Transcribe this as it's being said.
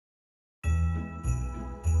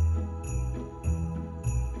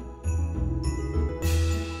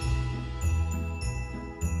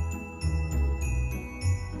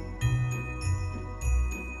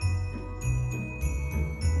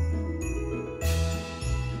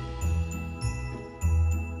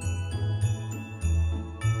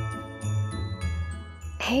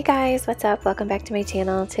Hey guys, what's up? Welcome back to my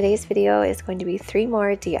channel. Today's video is going to be 3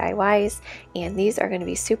 more DIYs, and these are going to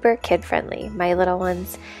be super kid friendly. My little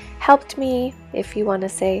ones helped me, if you want to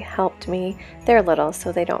say helped me. They're little,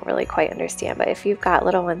 so they don't really quite understand, but if you've got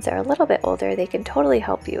little ones that are a little bit older, they can totally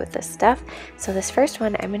help you with this stuff. So this first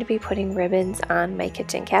one, I'm going to be putting ribbons on my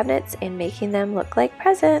kitchen cabinets and making them look like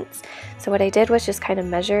presents. So what I did was just kind of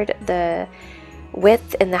measured the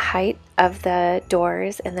width and the height of the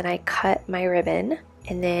doors, and then I cut my ribbon.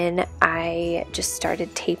 And then I just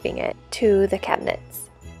started taping it to the cabinets.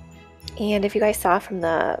 And if you guys saw from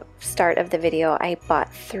the start of the video, I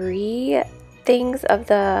bought 3 things of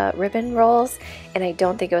the ribbon rolls, and I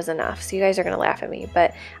don't think it was enough, so you guys are gonna laugh at me,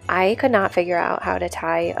 but I could not figure out how to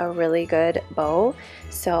tie a really good bow,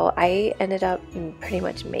 so I ended up pretty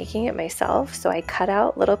much making it myself. So I cut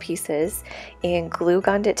out little pieces and glue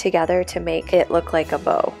gunned it together to make it look like a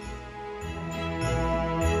bow.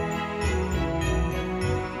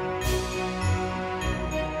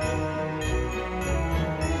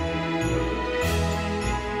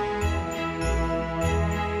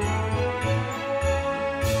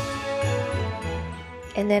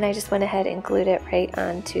 And then I just went ahead and glued it right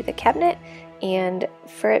onto the cabinet, and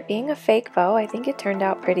for it being a fake bow, I think it turned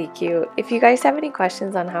out pretty cute. If you guys have any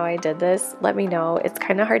questions on how I did this, let me know. It's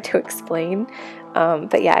kind of hard to explain,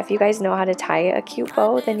 but yeah, if you guys know how to tie a cute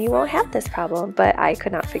bow, then you won't have this problem, but I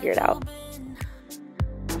could not figure it out.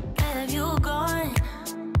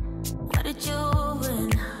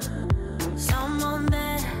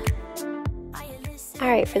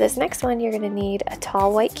 Alright, for this next one, you're going to need a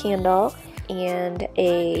tall white candle and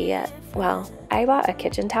I bought a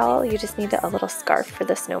kitchen towel. You just need a little scarf for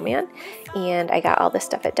the snowman, and I got all this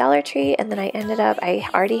stuff at Dollar Tree, and then I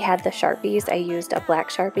already had the Sharpies. I used a black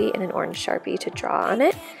Sharpie and an orange Sharpie to draw on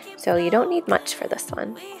it, so you don't need much for this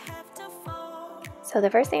one. So the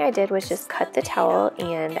first thing I did was just cut the towel,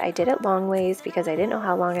 and I did it long ways because I didn't know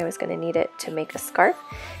how long I was going to need it to make a scarf,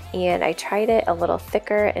 and I tried it a little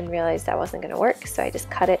thicker and realized that wasn't going to work, so I just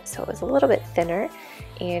cut it so it was a little bit thinner.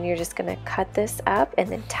 And you're just going to cut this up and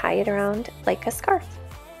then tie it around like a scarf.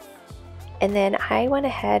 And then I went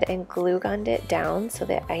ahead and glue gunned it down so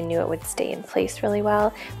that I knew it would stay in place really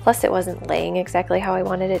well. Plus it wasn't laying exactly how I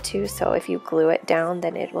wanted it to, so if you glue it down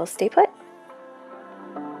then it will stay put.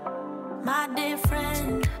 My dear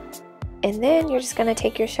friend. And then you're just going to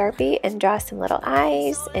take your Sharpie and draw some little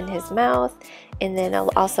eyes in his mouth. And then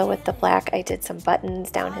also with the black I did some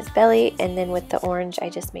buttons down his belly, and then with the orange I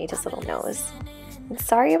just made his little nose. And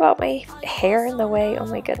sorry about my hair in the way, oh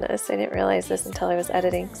my goodness, I didn't realize this until I was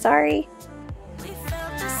editing, sorry. We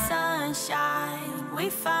felt the sunshine, we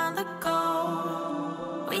found the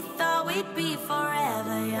gold. We thought we'd be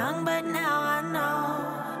forever young, but now I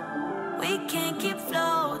know we can't keep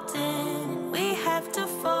floating, we have to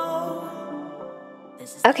fall.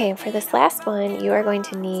 Okay, for this last one, you are going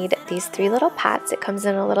to need these 3 little pots. It comes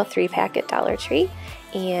in a little 3-pack at Dollar Tree,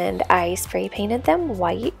 and I spray painted them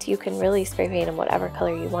white. You can really spray paint them whatever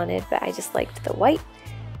color you wanted, but I just liked the white.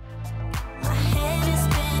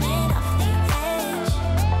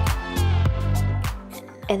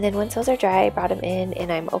 And then once those are dry, I brought them in, and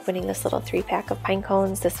I'm opening this little 3-pack of pine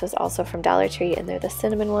cones. This was also from Dollar Tree, and they're the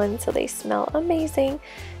cinnamon ones, so they smell amazing.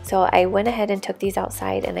 So I went ahead and took these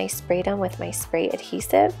outside, and I sprayed them with my spray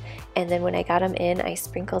adhesive. And then when I got them in, I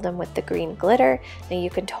sprinkled them with the green glitter. Now you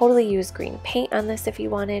can totally use green paint on this if you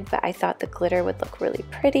wanted, but I thought the glitter would look really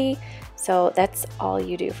pretty. So that's all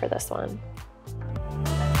you do for this one.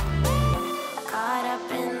 Caught up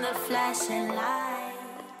in the flashing light.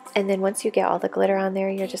 And then once you get all the glitter on there,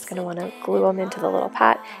 you're just going to want to glue them into the little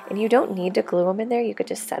pot. And you don't need to glue them in there, you could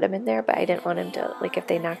just set them in there, but I didn't want them to, like if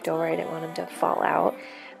they knocked over, I didn't want them to fall out.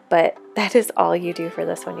 But that is all you do for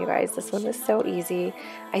this one, you guys. This one was so easy.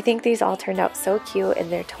 I think these all turned out so cute,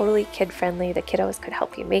 and they're totally kid friendly. The kiddos could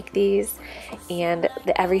help you make these, and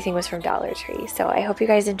everything was from Dollar Tree. So I hope you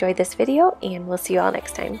guys enjoyed this video, and we'll see you all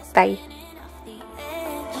next time. Bye!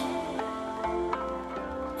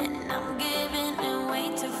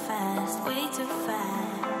 Way too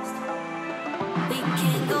fast. We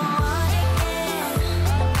can't go on.